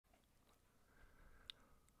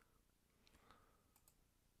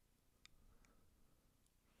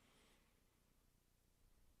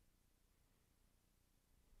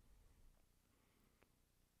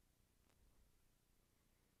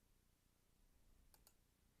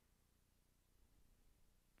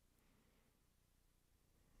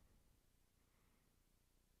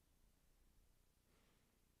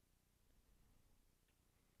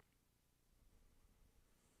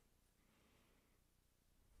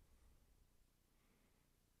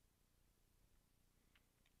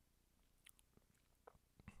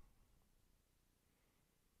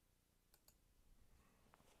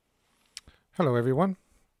Hello everyone.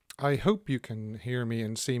 I hope you can hear me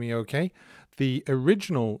and see me okay. The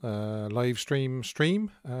original live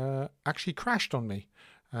stream actually crashed on me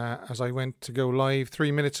as I went to go live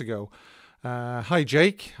 3 minutes ago. Hi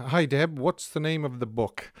Jake. Hi Deb. What's the name of the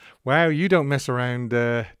book? Wow, you don't mess around,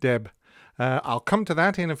 Deb. I'll come to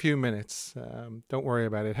that in a few minutes. Don't worry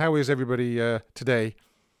about it. How is everybody today?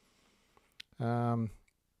 Can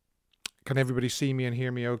everybody see me and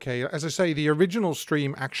hear me okay? As I say, the original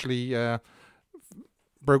stream actually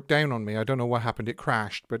broke down on me. I don't know what happened. It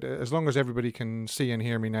crashed, but as long as everybody can see and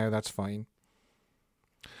hear me now, that's fine.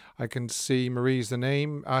 I can see Marie's the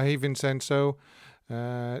name. Hey, Vincenzo.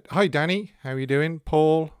 Hi, Danny. How are you doing?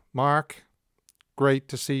 Paul, Mark. Great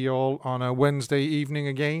to see you all on a Wednesday evening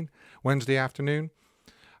again. Wednesday afternoon.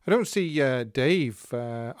 I don't see Dave,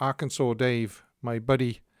 Arkansas Dave, my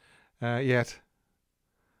buddy, yet.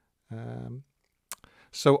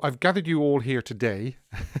 So I've gathered you all here today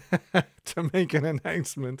to make an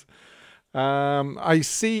announcement. I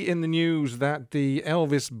see in the news that the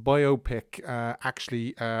Elvis biopic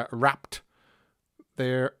actually wrapped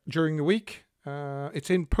there during the week. It's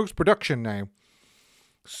in post-production now.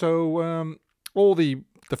 So all the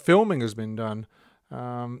filming has been done.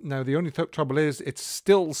 Now the only trouble is it's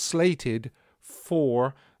still slated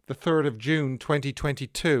for the 3rd of June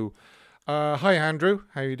 2022. Hi Andrew,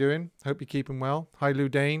 how you doing? Hope you're keeping well. Hi Lou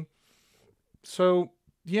Dane. So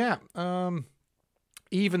yeah,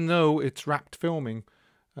 even though it's wrapped filming,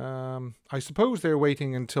 I suppose they're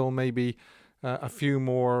waiting until maybe a few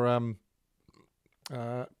more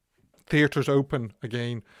theatres open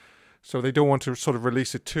again, so they don't want to sort of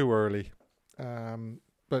release it too early.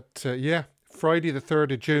 But yeah, Friday the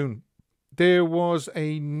 3rd of June. There was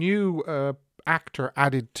a new actor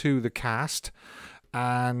added to the cast,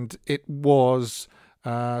 and it was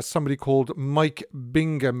somebody called Mike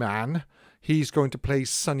Bingaman. He's going to play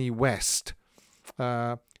Sonny West.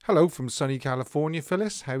 Hello from sunny California,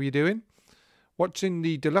 Phyllis. How are you doing? Watching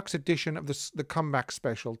the deluxe edition of the comeback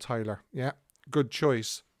special, Tyler. Yeah, good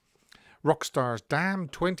choice. Rockstars, damn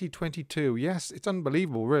 2022. Yes, it's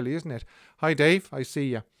unbelievable, really, isn't it? Hi, Dave. I see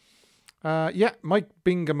you. Yeah, Mike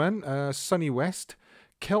Bingaman, Sonny West.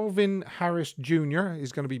 Kelvin Harris Jr.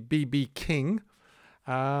 is going to be B.B. King.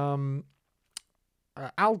 Alton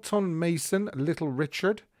Mason, Little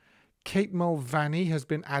Richard. Kate Mulvaney has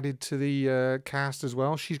been added to the cast as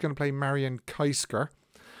well. She's going to play Marion Keisker.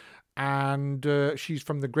 And she's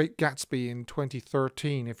from The Great Gatsby in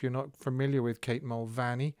 2013, if you're not familiar with Kate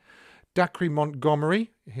Mulvaney. Dacre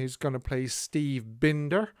Montgomery is going to play Steve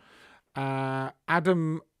Binder.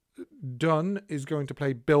 Adam Dunn is going to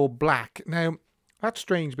play Bill Black. Now, that's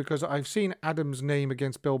strange because I've seen Adam's name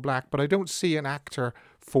against Bill Black, but I don't see an actor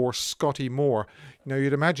for Scotty Moore. You know,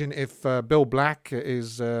 you'd imagine if Bill Black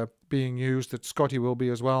is being used, that Scotty will be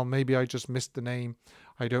as well. Maybe I just missed the name.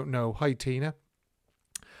 I don't know. Hi, Tina.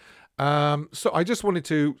 So I just wanted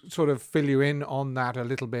to sort of fill you in on that a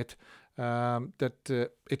little bit, that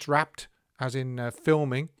it's wrapped, as in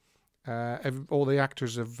filming. All the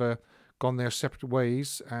actors have gone their separate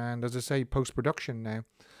ways, and as I say, post-production now.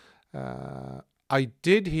 I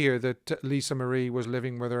did hear that Lisa Marie was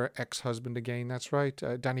living with her ex-husband again. That's right,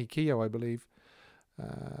 Danny Keogh, I believe.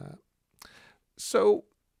 So,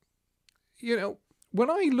 you know, when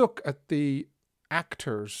I look at the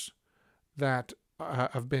actors that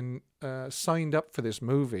have been signed up for this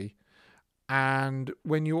movie, and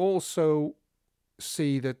when you also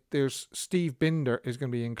see that there's Steve Binder is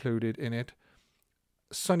going to be included in it,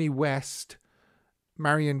 Sonny West,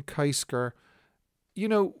 Marion Keisker, you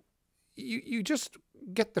know, you just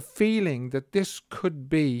get the feeling that this could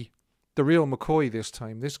be the real McCoy this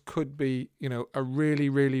time. This could be, you know, a really,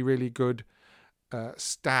 really, really good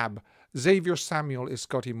stab. Xavier Samuel is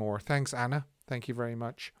Scotty Moore. Thanks, Anna. Thank you very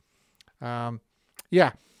much.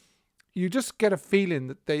 Yeah, you just get a feeling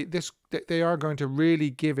that they are going to really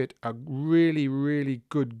give it a really, really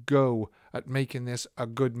good go at making this a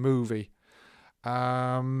good movie.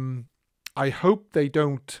 I hope they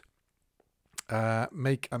don't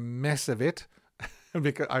make a mess of it,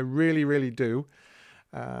 because I really, really do.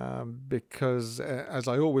 Because, as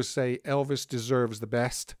I always say, Elvis deserves the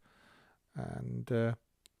best. And,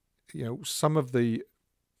 you know, some of the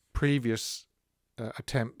previous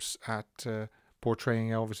attempts at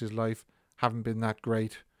portraying Elvis's life haven't been that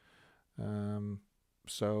great.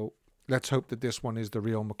 So let's hope that this one is the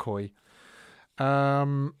real McCoy.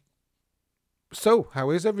 So, how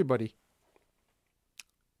is everybody?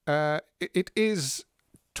 It is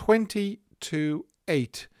 20-8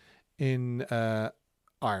 in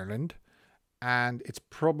Ireland, and it's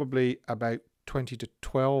probably about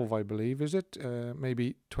 20-12, I believe, is it?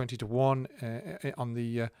 Maybe 20-1 on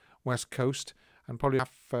the West Coast, and probably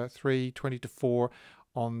half 3, 20 to 4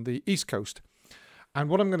 on the East Coast. And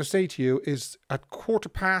what I'm going to say to you is at quarter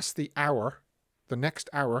past the hour, the next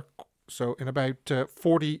hour, so in about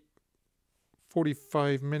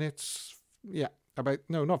 45 minutes, no,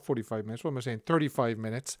 not 45 minutes, what am I saying, 35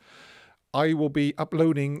 minutes, I will be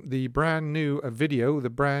uploading the brand new video, the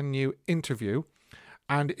brand new interview.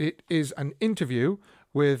 And it is an interview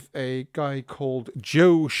with a guy called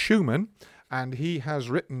Joe Schumann, and he has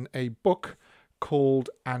written a book called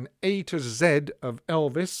An A to Z of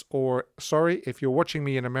Elvis, or, sorry, if you're watching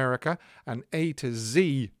me in America, An A to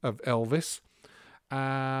Z of Elvis.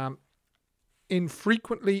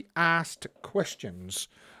 Infrequently asked questions.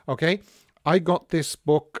 Okay, I got this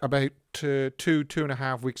book about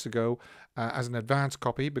 2.5 weeks ago as an advance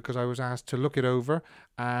copy because I was asked to look it over,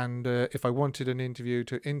 and if I wanted an interview,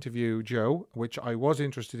 to interview Joe, which I was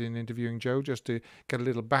interested in interviewing Joe just to get a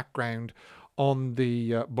little background on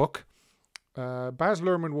the book. Baz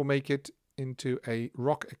Luhrmann will make it into a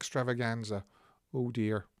rock extravaganza. Oh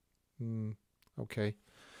dear. Okay.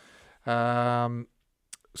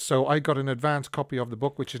 So I got an advance copy of the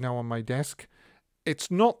book, which is now on my desk. It's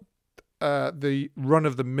not the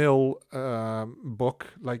run-of-the-mill book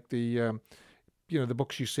like the the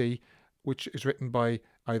books you see, which is written by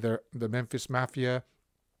either the Memphis Mafia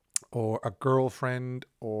or a girlfriend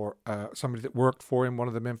or somebody that worked for him, one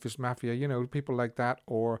of the Memphis Mafia, people like that.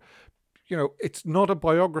 Or, it's not a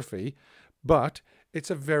biography, but it's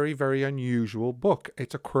a very, very unusual book.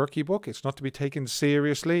 It's a quirky book. It's not to be taken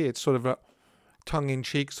seriously. It's sort of a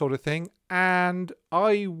tongue-in-cheek sort of thing. And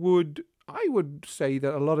I would say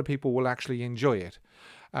that a lot of people will actually enjoy it.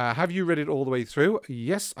 Have you read it all the way through?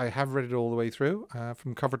 Yes, I have read it all the way through,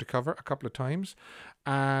 from cover to cover a couple of times.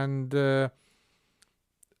 And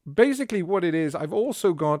basically what it is, I've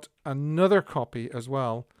also got another copy as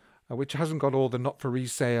well, which hasn't got all the not for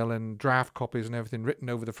resale and draft copies and everything written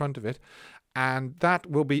over the front of it. And that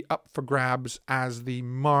will be up for grabs as the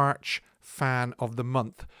March Fan of the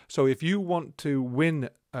Month. So if you want to win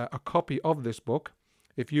a copy of this book,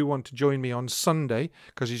 if you want to join me on Sunday,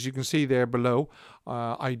 because as you can see there below,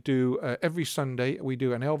 I do every Sunday, we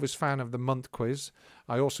do an Elvis Fan of the Month quiz.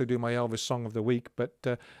 I also do my Elvis Song of the Week, but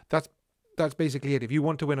that's basically it. If you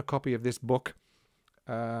want to win a copy of this book,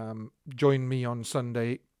 join me on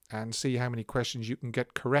Sunday and see how many questions you can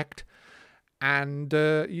get correct. And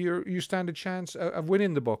you stand a chance of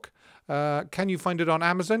winning the book. Can you find it on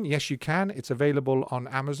Amazon? Yes, you can. It's available on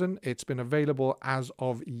Amazon. It's been available as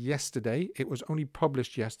of yesterday. It was only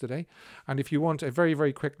published yesterday. And if you want a very,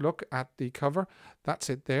 very quick look at the cover, that's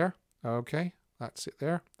it there. Okay, that's it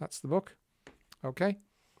there. That's the book. Okay.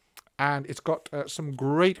 And it's got some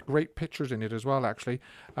great, great pictures in it as well, actually.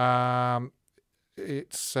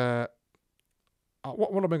 It's... what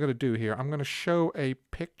am I going to do here? I'm going to show a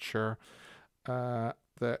picture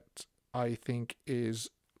that I think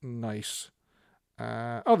is nice.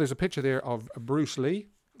 There's a picture there of Bruce Lee,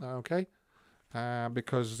 okay,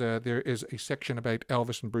 because there is a section about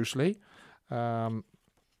Elvis and Bruce Lee.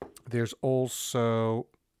 There's also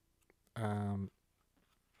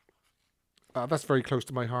that's very close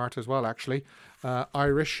to my heart as well, actually.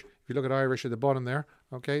 Irish. If you look at Irish at the bottom there,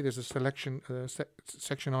 okay, there's a selection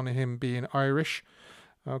section on him being Irish.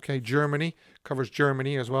 Okay, Germany, covers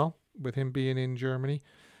Germany as well, with him being in Germany.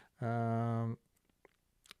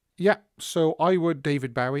 Yeah, so I would,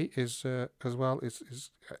 David Bowie is as well,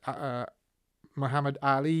 is Muhammad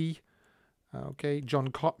Ali, okay, John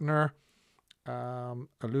Cotner,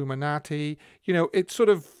 Illuminati. It's sort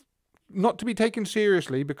of not to be taken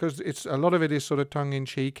seriously because it's a lot of it is sort of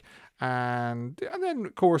tongue-in-cheek, and then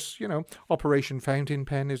of course Operation Fountain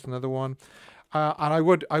Pen is another one, and I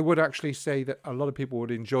would actually say that a lot of people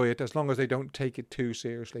would enjoy it as long as they don't take it too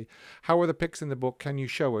seriously. How are the pics in the book? Can you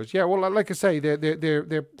show us? Yeah, well, like I say,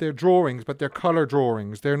 they're drawings, but they're color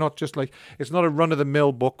drawings. They're not just like, it's not a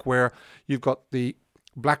run-of-the-mill book where you've got the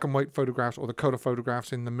black and white photographs or the color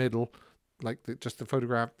photographs in the middle. Like just the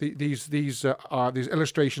photograph. These are these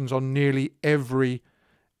illustrations on nearly every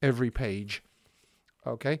page.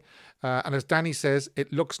 Okay, and as Danny says,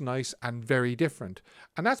 it looks nice and very different,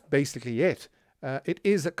 and that's basically it. It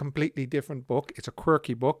is a completely different book. It's a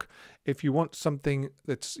quirky book. If you want something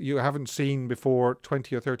that's you haven't seen before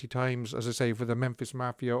 20 or 30 times, as I say, for the Memphis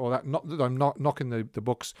Mafia or that, not that I'm not knocking the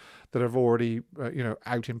books that are already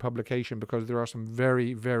out in publication, because there are some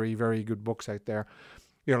very, very, very good books out there.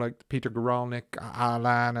 Like Peter Guralnick,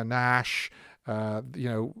 Alan and Nash,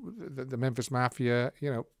 the Memphis Mafia,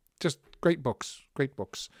 just great books.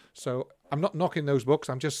 So I'm not knocking those books.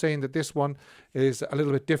 I'm just saying that this one is a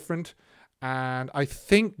little bit different. And I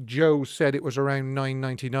think Joe said it was around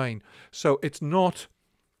 $9.99. So it's not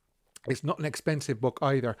It's not an expensive book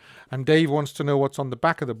either. And Dave wants to know what's on the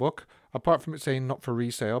back of the book, apart from it saying not for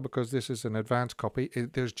resale, because this is an advanced copy.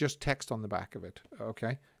 There's just text on the back of it.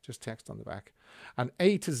 Okay, just text on the back. And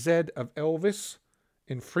A to Z of Elvis,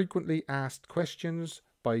 Infrequently Asked Questions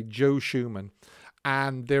by Joe Schumann.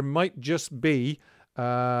 And there might just be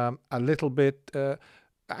a little bit.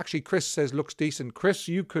 Actually, Chris says looks decent. Chris,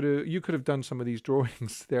 you could have done some of these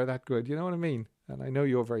drawings. They're that good. You know what I mean? And I know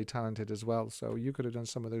you're very talented as well, so you could have done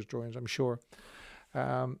some of those drawings, I'm sure.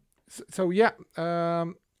 So yeah,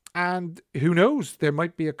 and who knows? There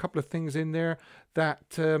might be a couple of things in there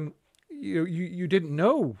that you didn't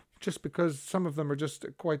know, just because some of them are just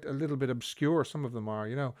quite a little bit obscure. Some of them are,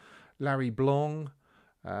 you know, Larry Blong,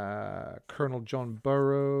 Colonel John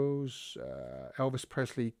Burroughs, Elvis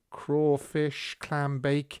Presley, crawfish, clam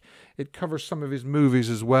bake. It covers some of his movies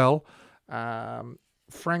as well.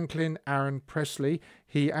 Franklin Aaron Presley,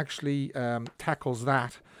 he actually tackles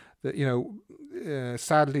that. That, you know,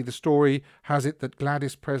 sadly the story has it that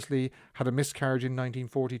Gladys Presley had a miscarriage in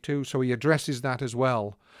 1942, so he addresses that as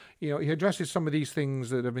well. You know, he addresses some of these things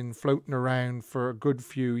that have been floating around for a good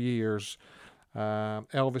few years.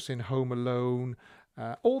 Elvis in Home Alone,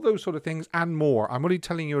 all those sort of things and more. I'm only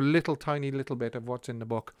telling you a little tiny little bit of what's in the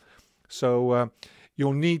book. So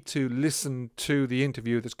you'll need to listen to the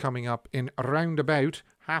interview that's coming up in around about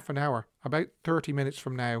half an hour, about 30 minutes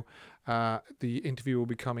from now. The interview will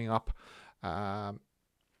be coming up.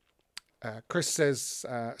 Chris says,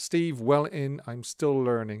 Steve, I'm still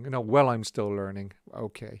learning. No, I'm still learning.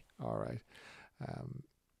 Okay, all right.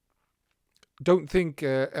 Don't think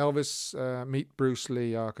Elvis meet Bruce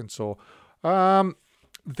Lee, Arkansas.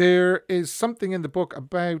 There is something in the book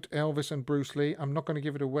about Elvis and Bruce Lee. I'm not going to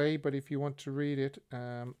give it away, but if you want to read it,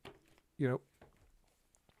 you know.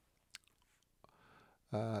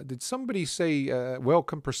 Did somebody say,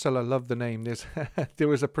 welcome Priscilla, love the name. There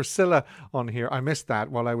was a Priscilla on here. I missed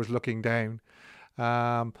that while I was looking down.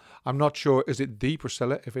 I'm not sure, is it the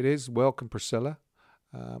Priscilla? If it is, welcome Priscilla.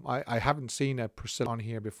 I haven't seen a Priscilla on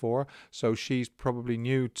here before, so she's probably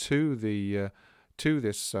new to the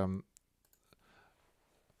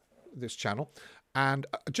this channel. And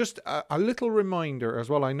just a little reminder as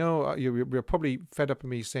well. I know you're probably fed up of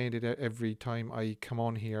me saying it every time I come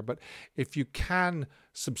on here, but if you can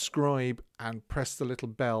subscribe and press the little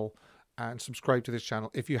bell and subscribe to this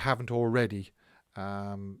channel if you haven't already,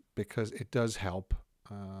 because it does help.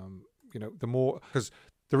 You know, the more, because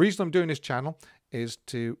the reason I'm doing this channel is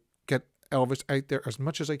to get Elvis out there as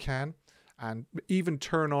much as I can, and even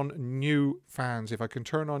turn on new fans. If I can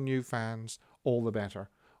turn on new fans, all the better.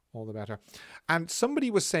 All the better. And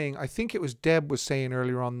somebody was saying, I think it was Deb was saying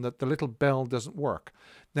earlier on, that the little bell doesn't work.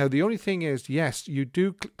 Now, the only thing is, yes, you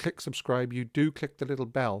do click subscribe, you do click the little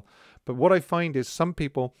bell. But what I find is some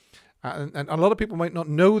people, and a lot of people might not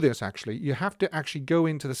know this actually, you have to actually go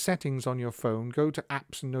into the settings on your phone, go to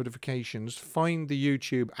apps and notifications, find the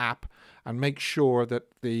YouTube app and make sure that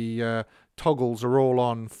the toggles are all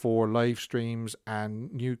on for live streams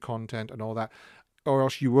and new content and all that. Or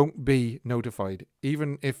else you won't be notified.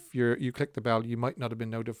 Even if you click the bell, you might not have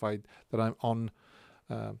been notified that I'm on,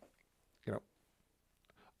 you know,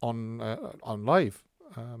 on live.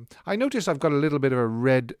 I notice I've got a little bit of a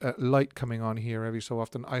red light coming on here every so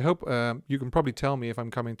often. I hope you can probably tell me if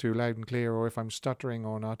I'm coming through loud and clear or if I'm stuttering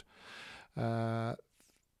or not.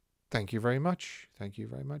 Thank you very much. Thank you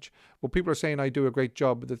very much. Well, people are saying I do a great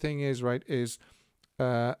job, but the thing is, right, is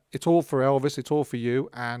it's all for Elvis, it's all for you,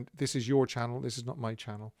 and this is your channel, this is not my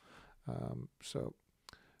channel. So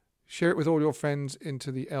share it with all your friends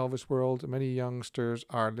into the Elvis world. Many youngsters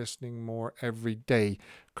are listening more every day.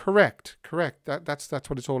 Correct. That's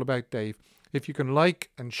what it's all about, Dave. If you can like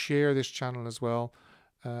and share this channel as well,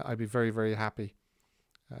 I'd be very, very happy.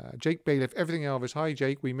 Jake Bailiff, everything Elvis. Hi,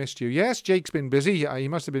 Jake, we missed you. Yes, Jake's been busy. He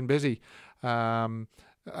must have been busy.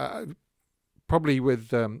 Probably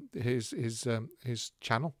with his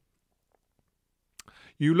channel.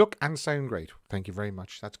 You look and sound great. Thank you very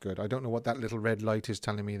much. That's good. I don't know what that little red light is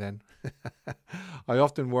telling me then. I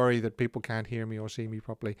often worry that people can't hear me or see me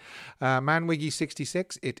properly.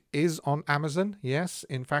 Manwiggy66, it is on Amazon. Yes,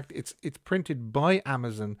 in fact, it's printed by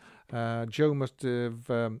Amazon. Joe must have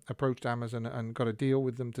approached Amazon and got a deal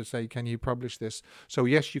with them to say, can you publish this? So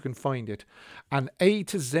yes, you can find it. And A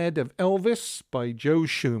to Z of Elvis by Joe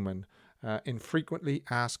Schumann. Infrequently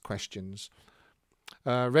Asked Questions.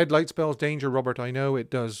 Red light spells danger, Robert. I know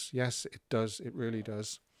it does. Yes, it does. It really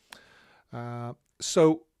does.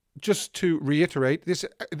 So just to reiterate, this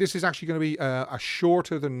is actually going to be a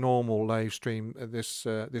shorter than normal live stream this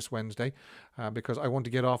Wednesday, because I want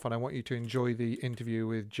to get off and I want you to enjoy the interview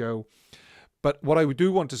with Joe. But what I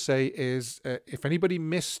do want to say is, if anybody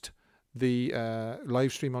missed the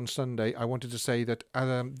live stream on Sunday, I wanted to say that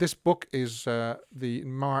this book is the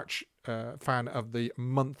March Fan of the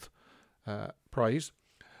Month prize.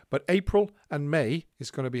 But April and May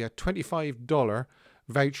is going to be a $25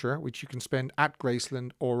 voucher, which you can spend at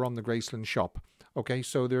Graceland or on the Graceland shop. Okay,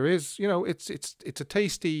 so there is, it's a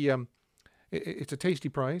tasty it's a tasty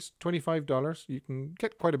price, $25. You can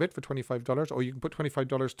get quite a bit for $25, or you can put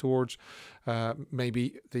 $25 towards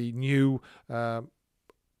maybe the new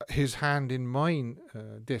His Hand in Mine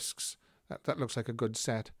discs. That looks like a good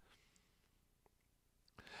set.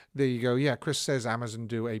 There you go. Yeah, Chris says Amazon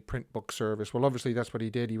do a print book service. Well, obviously that's what he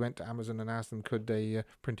did. He went to Amazon and asked them could they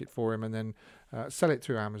print it for him and then sell it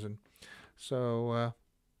through Amazon. So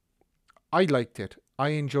I liked it. I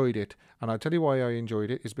enjoyed it. And I'll tell you why I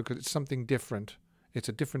enjoyed it is because it's something different. It's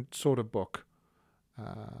a different sort of book.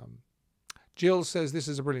 Jill says this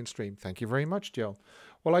is a brilliant stream. Thank you very much, Jill.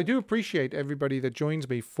 Well, I do appreciate everybody that joins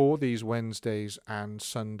me for these Wednesdays and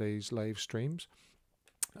Sundays live streams.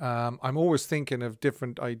 I'm always thinking of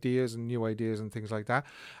different ideas and new ideas and things like that.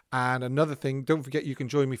 And another thing, don't forget you can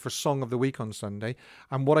join me for Song of the Week on Sunday.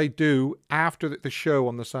 And what I do after the show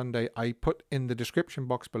on the Sunday, I put in the description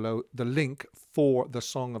box below the link for the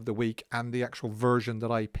Song of the Week and the actual version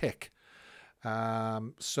that I pick.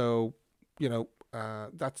 So,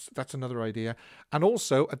 that's another idea. And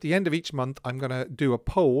also at the end of each month, I'm going to do a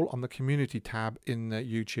poll on the community tab in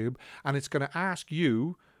YouTube, and it's going to ask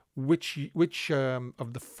you which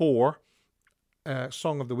of the 4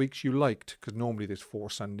 Song of the Weeks you liked, because normally there's 4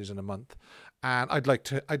 Sundays in a month, and I'd like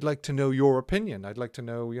to know your opinion. I'd like to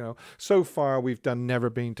know, so far we've done Never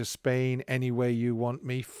Been to Spain, Any Way You Want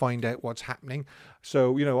Me, Find Out What's Happening.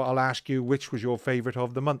 So I'll ask you which was your favorite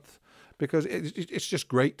of the month, because it's just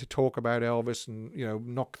great to talk about Elvis and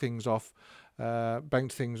knock things off,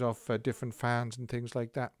 bounce things off different fans and things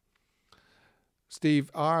like that.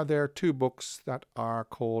 Steve, are there 2 books that are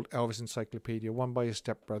called Elvis Encyclopedia? One by his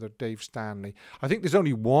stepbrother, Dave Stanley. I think there's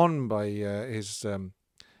only one by his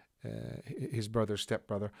brother's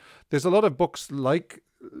stepbrother. There's a lot of books like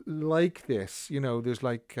this. There's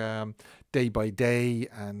like Day by Day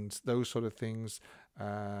and those sort of things.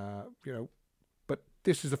 But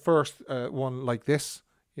this is the first one like this.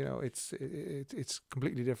 It's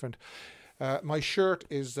completely different. My shirt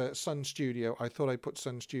is Sun Studio. I thought I'd put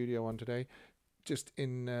Sun Studio on today, just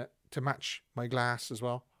in to match my glass as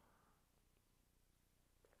well.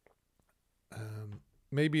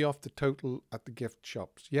 Maybe off the total at the gift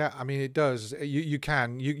shops. Yeah, I mean it does. You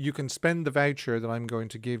can spend the voucher that I'm going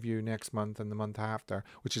to give you next month and the month after,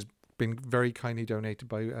 which has been very kindly donated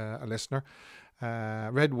by a listener.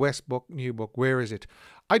 Red West book, new book. Where is it?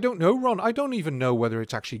 I don't know, Ron. I don't even know whether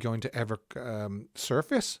it's actually going to ever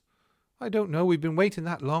surface. I don't know. We've been waiting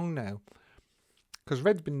that long now. Because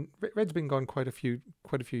Red's been gone quite a few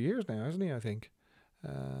years now, hasn't he? I think.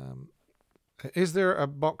 Is there a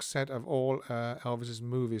box set of all Elvis's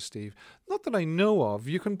movies, Steve? Not that I know of.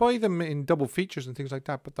 You can buy them in double features and things like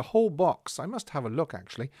that, but the whole box, I must have a look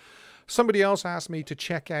actually. Somebody else asked me to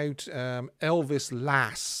check out Elvis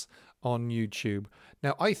Lass on YouTube.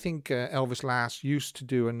 Now I think Elvis Lass used to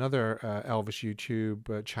do another Elvis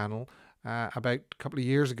YouTube channel. About a couple of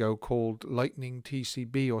years ago called Lightning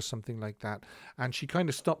TCB or something like that, and she kind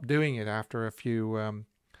of stopped doing it after a few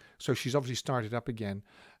so she's obviously started up again,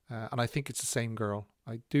 and I think it's the same girl.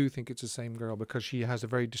 I do think it's the same girl because she has a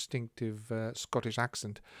very distinctive Scottish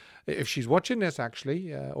accent. If she's watching this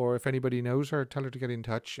actually, or if anybody knows her, tell her to get in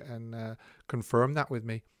touch and confirm that with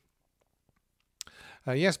me.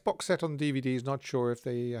 Yes, box set on DVDs. Not sure if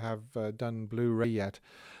they have done Blu-ray yet.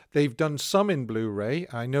 They've done some in Blu-ray.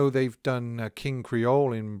 I know they've done King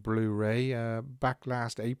Creole in Blu-ray back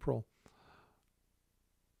last April.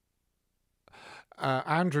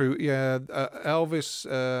 Andrew, yeah, Elvis,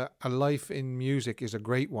 A Life in Music is a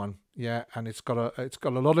great one. Yeah, and it's got a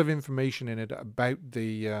lot of information in it about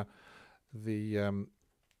the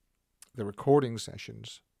recording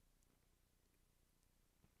sessions.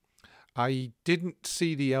 I didn't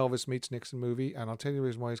see the Elvis Meets Nixon movie, and I'll tell you the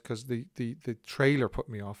reason why is because the trailer put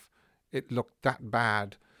me off. It looked that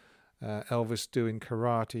bad. Elvis doing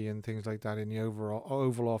karate and things like that in the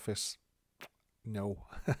Oval Office. No.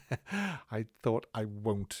 I thought I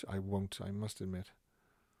won't, I must admit.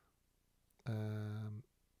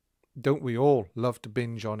 Don't we all love to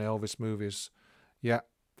binge on Elvis movies? Yeah,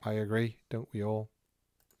 I agree. Don't we all?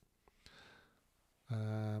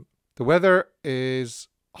 The weather is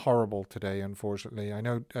horrible today, unfortunately. I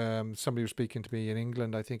know somebody was speaking to me in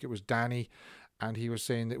England. I think it was Danny, and he was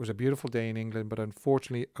saying it was a beautiful day in England, but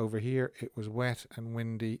unfortunately over here it was wet and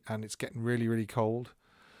windy, and it's getting really, really cold.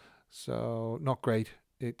 So not great.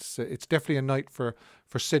 It's definitely a night for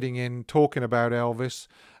sitting in, talking about Elvis,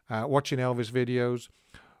 watching Elvis videos,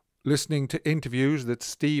 listening to interviews that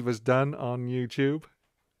Steve has done on YouTube.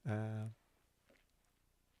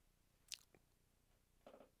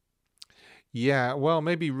 Yeah, well,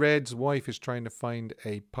 maybe Red's wife is trying to find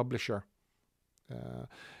a publisher.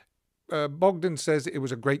 Uh, Bogdan says it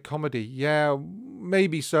was a great comedy. Yeah,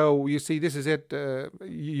 maybe so. You see, this is it.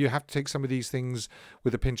 You have to take some of these things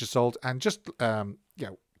with a pinch of salt and just,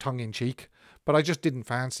 tongue in cheek. But I just didn't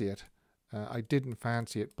fancy it. I didn't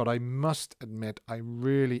fancy it. But I must admit, I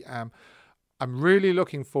really am. I'm really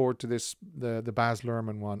looking forward to the Baz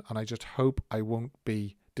Luhrmann one, and I just hope I won't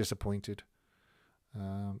be disappointed.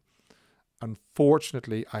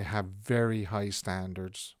 Unfortunately, I have very high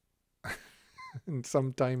standards. And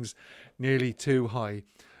sometimes nearly too high.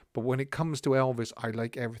 But when it comes to Elvis, I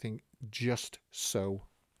like everything just so.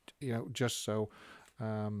 Just so.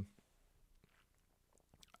 I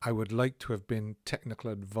would like to have been technical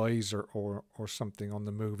advisor or something on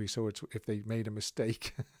the movie. So if they made a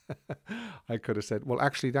mistake, I could have said, well,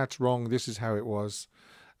 actually, that's wrong. This is how it was.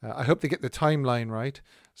 I hope they get the timeline right.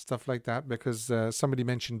 Stuff like that. Because somebody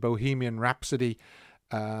mentioned Bohemian Rhapsody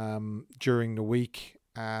during the week.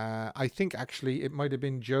 I think actually it might have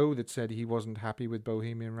been Joe that said he wasn't happy with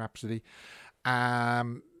Bohemian Rhapsody.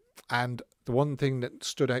 And the one thing that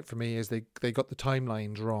stood out for me is they got the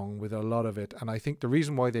timelines wrong with a lot of it. And I think the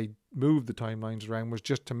reason why they moved the timelines around was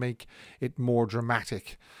just to make it more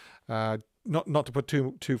dramatic. Not to put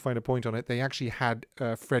too fine a point on it. They actually had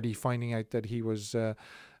Freddie finding out that he was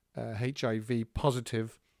HIV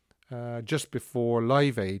positive just before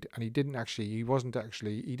Live Aid, and he didn't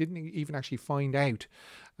even actually find out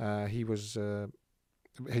he was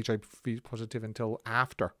HIV positive until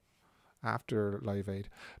after Live Aid.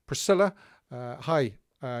 Priscilla, hi,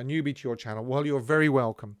 newbie to your channel. Well, you're very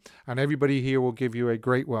welcome, and everybody here will give you a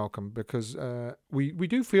great welcome because we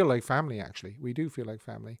do feel like family. Actually, we do feel like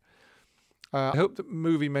family. I hope the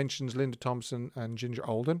movie mentions Linda Thompson and Ginger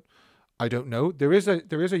Alden. I don't know. There is a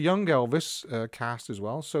young Elvis cast as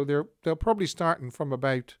well, so they'll probably starting from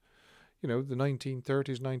about, the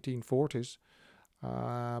 1930s, 1940s.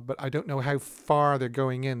 But I don't know how far they're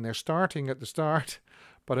going in. They're starting at the start,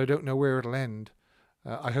 but I don't know where it'll end.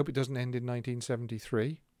 I hope it doesn't end in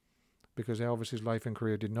 1973, because Elvis's life and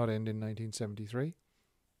career did not end in 1973.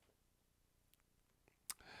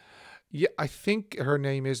 Yeah, I think her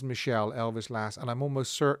name is Michelle, Elvis' last, and I'm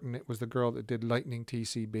almost certain it was the girl that did Lightning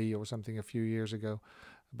TCB or something a few years ago.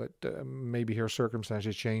 But maybe her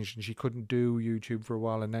circumstances changed and she couldn't do YouTube for a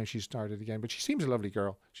while, and now she's started again. But she seems a lovely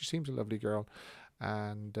girl.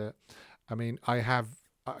 And I mean, I have,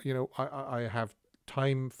 I have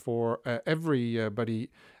time for everybody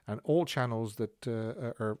and all channels that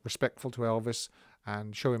are respectful to Elvis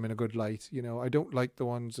and show him in a good light. I don't like the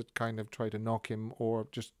ones that kind of try to knock him or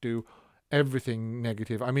just do everything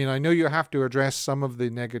negative. I mean, I know you have to address some of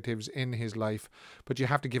the negatives in his life, but you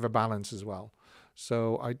have to give a balance as well.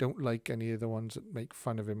 So I don't like any of the ones that make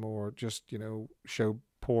fun of him or just, show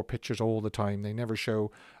poor pictures all the time. They never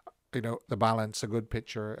show, the balance, a good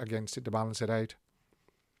picture against it to balance it out.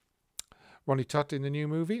 Ronnie Tutt in the new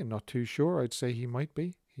movie? I'm not too sure. I'd say he might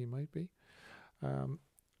be.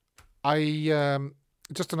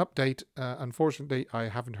 Just an update. Unfortunately, I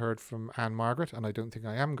haven't heard from Anne Margaret, and I don't think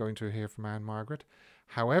I am going to hear from Anne Margaret.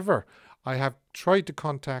 However, I have tried to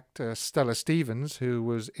contact Stella Stevens, who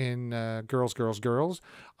was in Girls, Girls, Girls.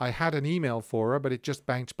 I had an email for her, but it just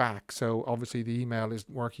bounced back. So obviously the email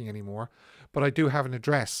isn't working anymore. But I do have an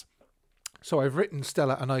address. So I've written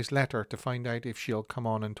Stella a nice letter to find out if she'll come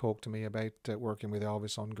on and talk to me about working with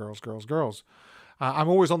Elvis on Girls, Girls, Girls. I'm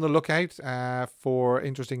always on the lookout for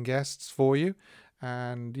interesting guests for you.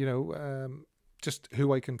 And, just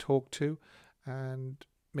who I can talk to and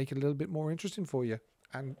make it a little bit more interesting for you.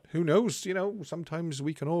 And who knows, sometimes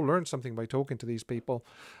we can all learn something by talking to these people.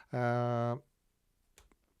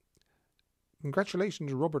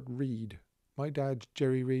 Congratulations, Robert Reed. My dad's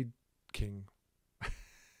Jerry Reed King.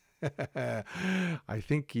 I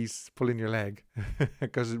think he's pulling your leg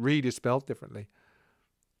because Reed is spelled differently.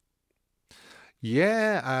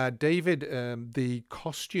 Yeah, David, the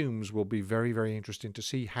costumes will be very, very interesting to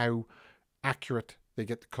see how accurate they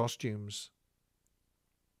get the costumes.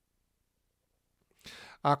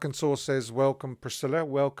 Arkansas says, welcome, Priscilla.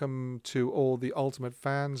 Welcome to all the Ultimate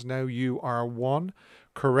fans. Now you are one.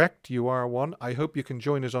 Correct, you are one. I hope you can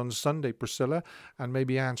join us on Sunday, Priscilla, and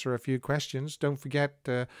maybe answer a few questions. Don't forget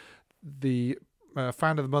the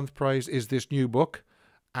Fan of the Month prize is this new book.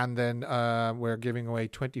 And then we're giving away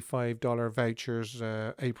 $25 vouchers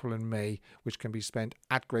April and May, which can be spent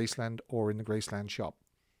at Graceland or in the Graceland shop.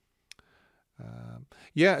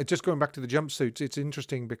 Yeah, just going back to the jumpsuits, it's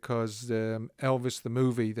interesting because Elvis, the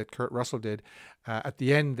movie that Kurt Russell did, at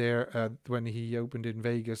the end there, when he opened in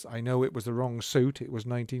Vegas, I know it was the wrong suit. It was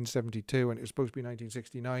 1972 and it was supposed to be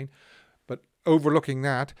 1969. But overlooking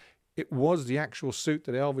that, it was the actual suit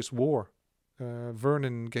that Elvis wore.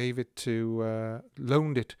 Vernon gave it to,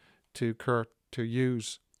 loaned it to Kurt to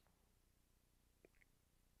use.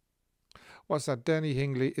 What's that, Danny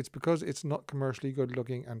Hingley? It's because it's not commercially good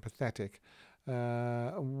looking and pathetic.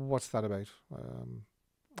 What's that about?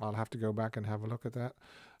 I'll have to go back and have a look at that.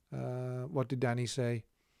 What did Danny say?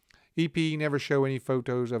 EP never show any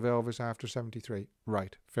photos of Elvis after 73.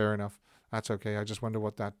 Right, fair enough. That's okay. I just wonder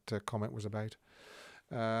what that comment was about.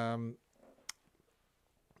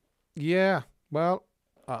 Yeah, well,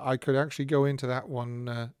 I could actually go into that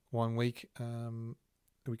one week.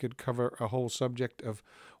 We could cover a whole subject of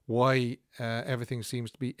why everything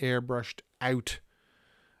seems to be airbrushed out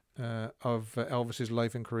of Elvis's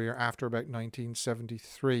life and career after about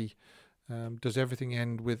 1973. Does everything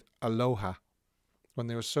end with Aloha when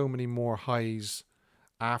there were so many more highs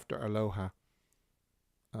after Aloha?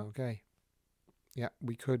 Okay, yeah,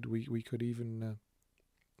 we could even.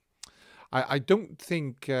 I don't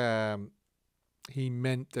think he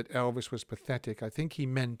meant that Elvis was pathetic. I think he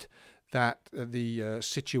meant that the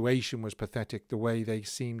situation was pathetic, the way they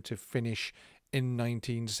seemed to finish in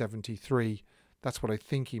 1973. That's what I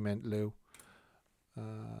think he meant, Lou.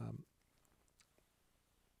 And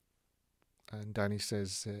Danny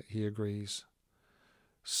says he agrees.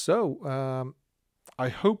 So I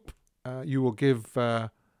hope you will give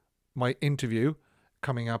my interview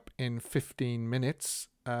coming up in 15 minutes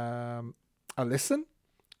a listen,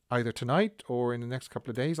 either tonight or in the next couple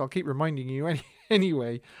of days. I'll keep reminding you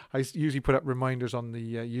anyway. I usually put up reminders on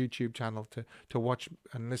the YouTube channel to watch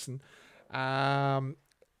and listen.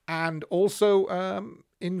 And also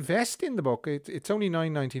invest in the book. It's only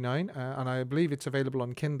 $9.99, and I believe it's available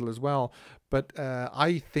on Kindle as well. But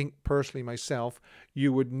I think personally myself,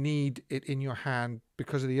 you would need it in your hand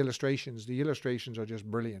because of the illustrations. The illustrations are just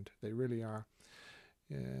brilliant. They really are.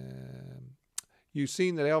 You've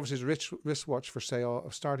seen that Elvis's wristwatch for sale,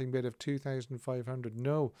 a starting bid of $2,500.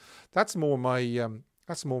 No, that's more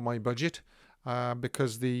my budget,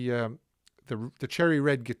 because the cherry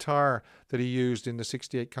red guitar that he used in the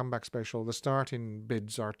 '68 comeback special, the starting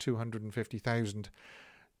bids are $250,000.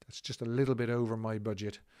 That's just a little bit over my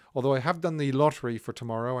budget. Although I have done the lottery for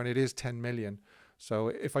tomorrow, and it is 10 million. So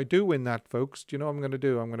if I do win that, folks, do you know what I'm going to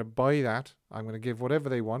do? I'm going to buy that. I'm going to give whatever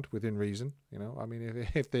they want within reason. You know, I mean,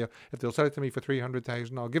 if they'll sell it to me for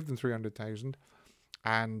 300,000, I'll give them 300,000,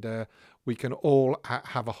 and we can all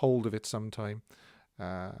have a hold of it sometime.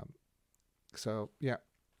 So yeah,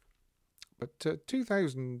 but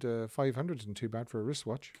 2,500 isn't too bad for a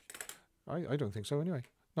wristwatch. I don't think so anyway.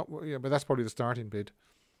 Not yeah, but that's probably the starting bid.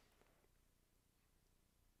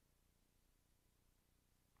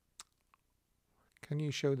 Can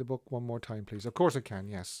you show the book one more time, please? Of course I can,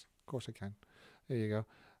 yes. Of course I can. There you go.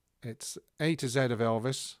 It's A to Z of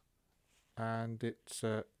Elvis, and it's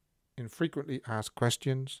Infrequently Asked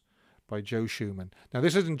Questions by Joe Schumann. Now,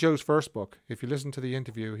 this isn't Joe's first book. If you listen to the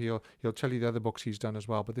interview, he'll tell you the other books he's done as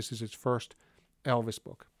well, but this is his first Elvis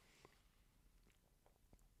book.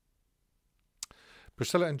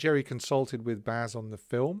 Priscilla and Jerry consulted with Baz on the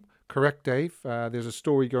film. Correct, Dave. There's a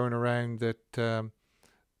story going around that...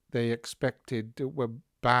 they expected, well,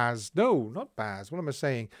 Baz, no, not Baz, what am I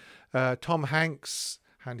saying? Tom Hanks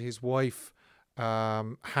and his wife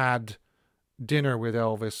had dinner with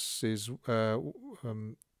Elvis's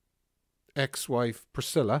ex-wife,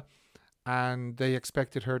 Priscilla, and they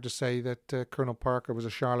expected her to say that Colonel Parker was a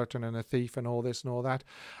charlatan and a thief and all this and all that.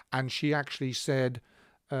 And she actually said,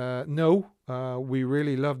 no, we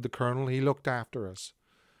really loved the Colonel. He looked after us.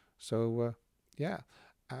 So, yeah.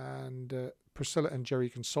 And... Priscilla and Jerry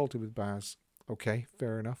consulted with Baz. Okay,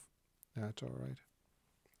 fair enough. That's all right.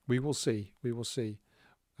 We will see. We will see.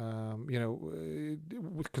 You know,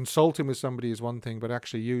 consulting with somebody is one thing, but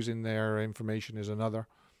actually using their information is another.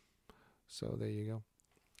 So there you go.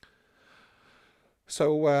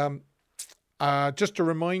 So just to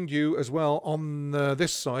remind you as well, on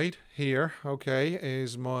this side here, okay,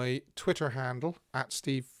 is my Twitter handle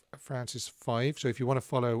 @SteveFrancis5. So if you want to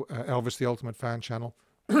follow Elvis the Ultimate Fan channel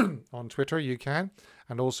on Twitter, you can,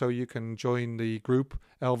 and also you can join the group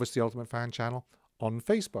Elvis the Ultimate Fan channel on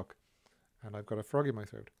Facebook. And I've got a frog in my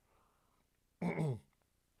throat.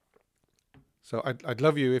 So I'd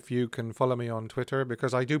love you if you can follow me on Twitter,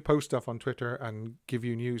 because I do post stuff on Twitter and give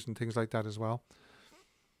you news and things like that as well.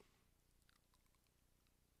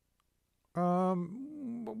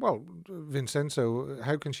 well, Vincenzo,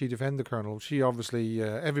 how can she defend the Colonel? She obviously,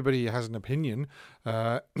 everybody has an opinion.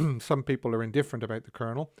 Some people are indifferent about the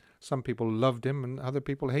Colonel. Some people loved him and other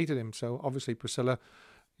people hated him. So obviously Priscilla,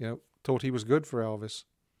 thought he was good for Elvis.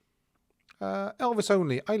 Elvis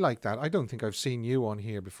Only, I like that. I don't think I've seen you on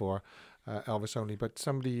here before, Elvis Only, but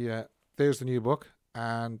somebody, there's the new book.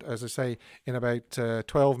 And as I say, in about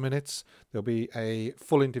 12 minutes, there'll be a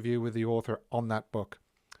full interview with the author on that book.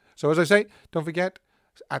 So as I say, don't forget,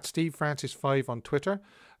 at Steve Francis 5 on Twitter.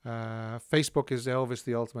 Facebook is Elvis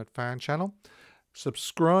the Ultimate Fan channel.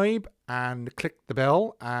 Subscribe and click the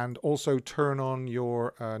bell, and also turn on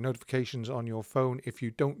your notifications on your phone if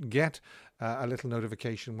you don't get a little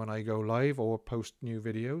notification when I go live or post new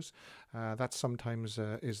videos. That sometimes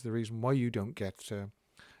is the reason why you don't get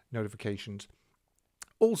notifications.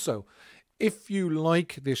 Also, if you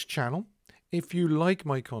like this channel, if you like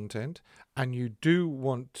my content and you do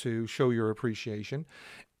want to show your appreciation,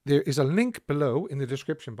 there is a link below in the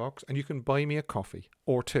description box and you can buy me a coffee,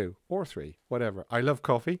 or 2 or 3, whatever. I love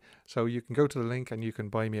coffee, so you can go to the link and you can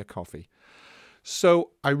buy me a coffee.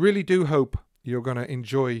 So I really do hope you're going to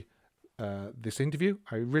enjoy this interview.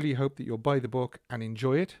 I really hope that you'll buy the book and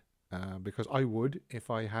enjoy it, because I would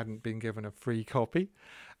if I hadn't been given a free copy.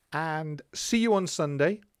 And see you on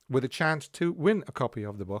Sunday with a chance to win a copy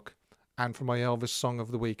of the book and for my Elvis Song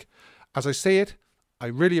of the Week. As I say it, I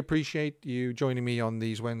really appreciate you joining me on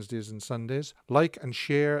these Wednesdays and Sundays. Like and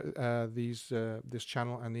share this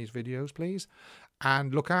channel and these videos, please.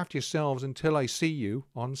 And look after yourselves until I see you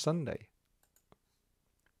on Sunday.